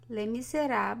Les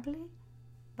Miserables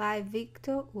by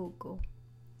Victor Hugo.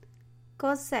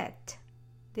 Cosette,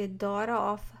 the daughter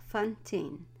of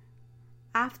Fantine.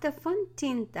 After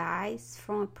Fantine dies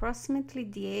from approximately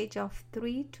the age of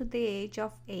 3 to the age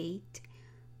of 8,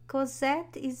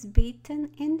 Cosette is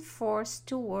beaten and forced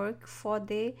to work for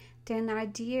the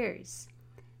Thénardiers.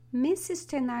 Mrs.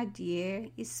 Thénardier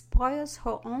spoils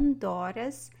her own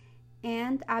daughters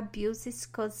and abuses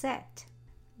Cosette.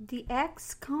 The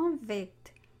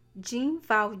ex-convict Jean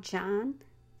Valjean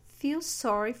feels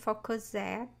sorry for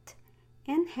Cosette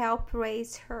and helps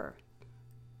raise her.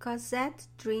 Cosette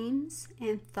dreams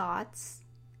and thoughts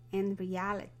and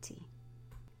reality.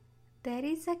 There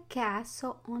is a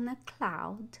castle on a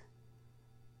cloud.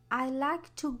 I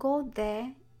like to go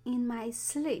there in my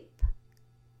sleep.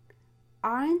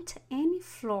 Aren't any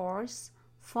floors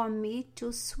for me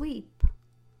to sweep?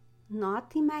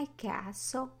 Not in my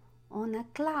castle on a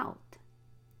cloud.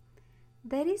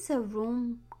 There is a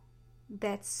room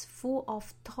that's full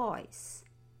of toys.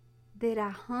 There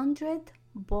are 100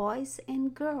 boys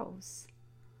and girls.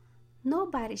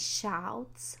 Nobody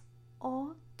shouts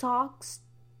or talks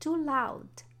too loud.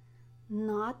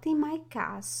 Not in my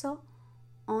castle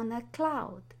on a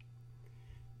cloud.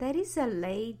 There is a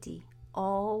lady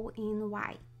all in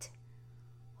white,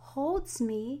 holds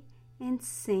me and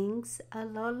sings a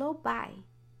lullaby.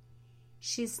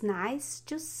 She's nice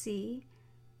to see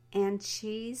and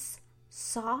she's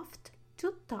soft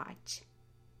to touch.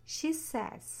 She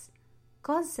says,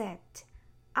 "Cosette,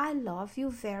 I love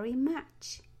you very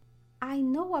much. I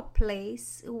know a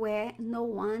place where no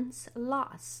one's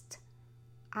lost.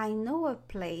 I know a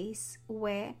place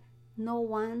where no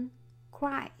one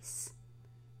cries.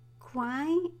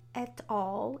 Crying at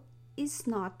all is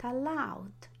not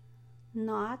allowed,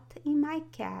 not in my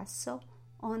castle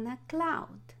on a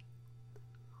cloud."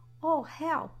 Oh,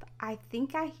 help! I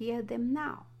think I hear them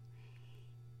now.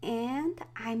 And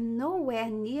I'm nowhere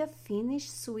near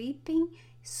finished sweeping,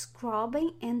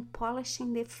 scrubbing, and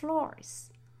polishing the floors.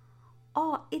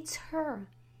 Oh, it's her.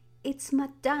 It's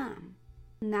Madame.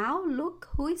 Now look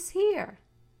who is here.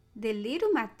 The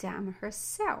little Madame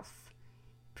herself,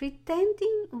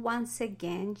 pretending once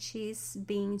again she's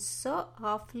being so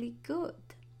awfully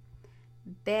good.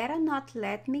 Better not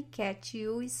let me catch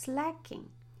you slacking.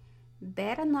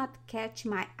 Better not catch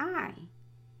my eye.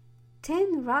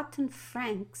 10 rotten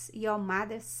francs your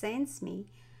mother sends me.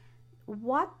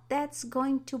 What that's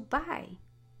going to buy?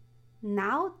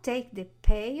 Now take the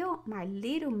pail, my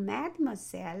little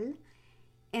mademoiselle,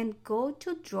 and go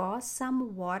to draw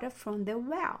some water from the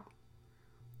well.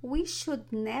 We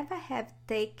should never have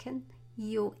taken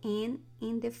you in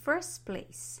the first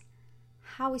place.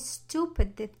 How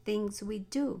stupid the things we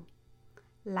do.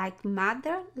 Like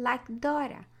mother, like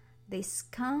daughter, the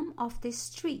scum of the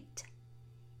street.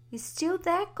 Still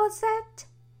there, Cosette?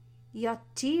 Your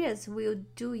tears will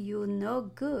do you no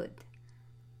good.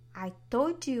 I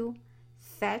told you,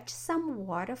 fetch some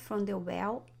water from the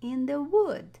well in the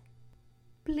wood.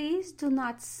 Please do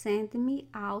not send me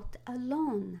out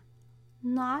alone,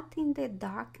 not in the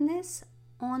darkness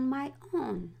on my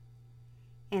own.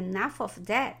 Enough of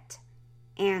that,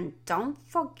 and don't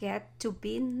forget to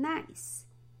be nice.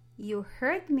 You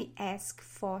heard me ask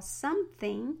for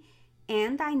something,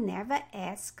 and I never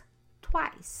ask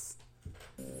twice.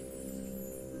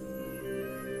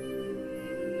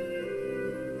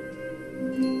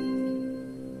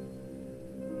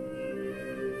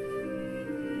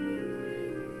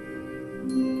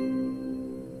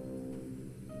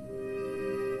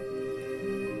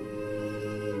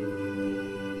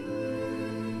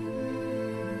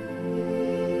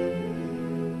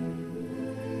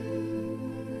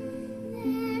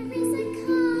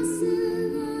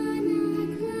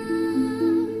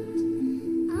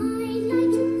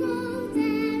 To go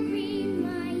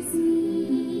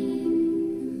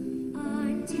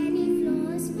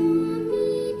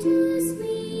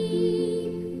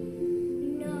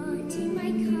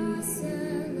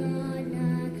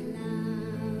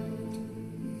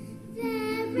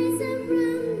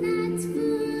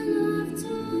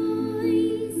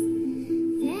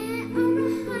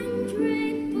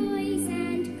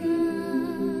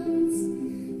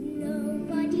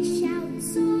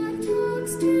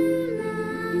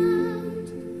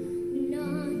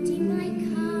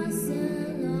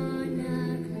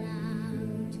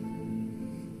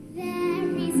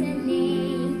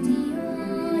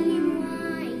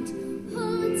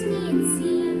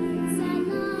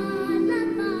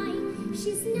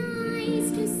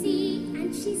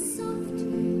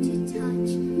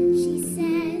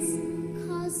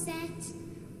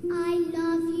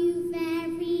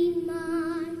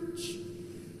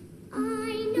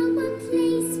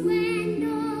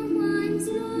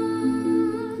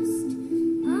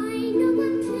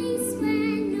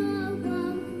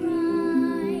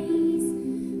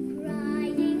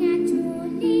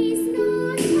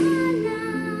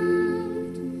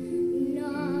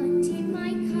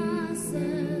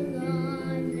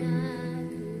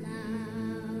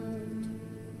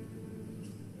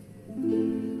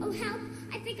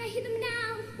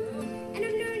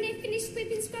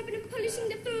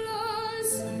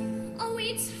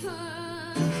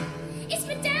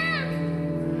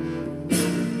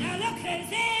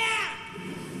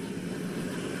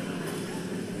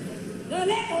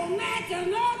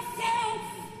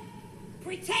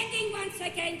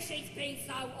she's been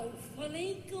so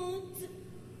awfully good.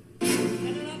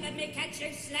 Better not let me catch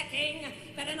you slacking.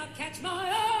 Better not catch my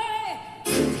eye.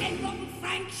 10 rotten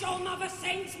francs your mother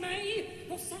sends me.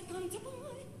 What's that going to buy?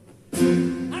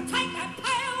 I take that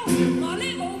pail, my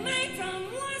little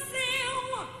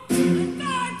mademoiselle, and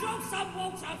go drop some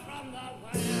water from the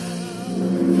well.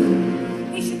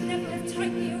 We should never have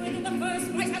taken you in the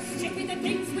first place. How stupid the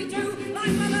things we do,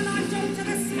 like mother like do to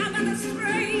the scum of the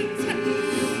street.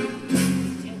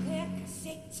 Still there,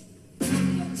 cassette.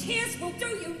 Your tears will do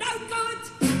you no good.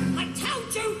 I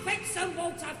told you, fetch some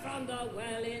water from the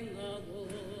well in the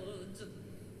wood.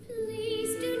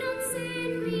 Please do not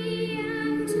send me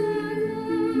out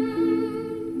alone,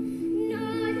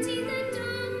 not in the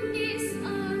darkness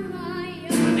on my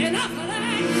own. Enough of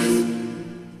that,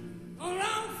 or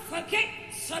I'll forget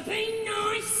to be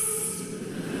nice.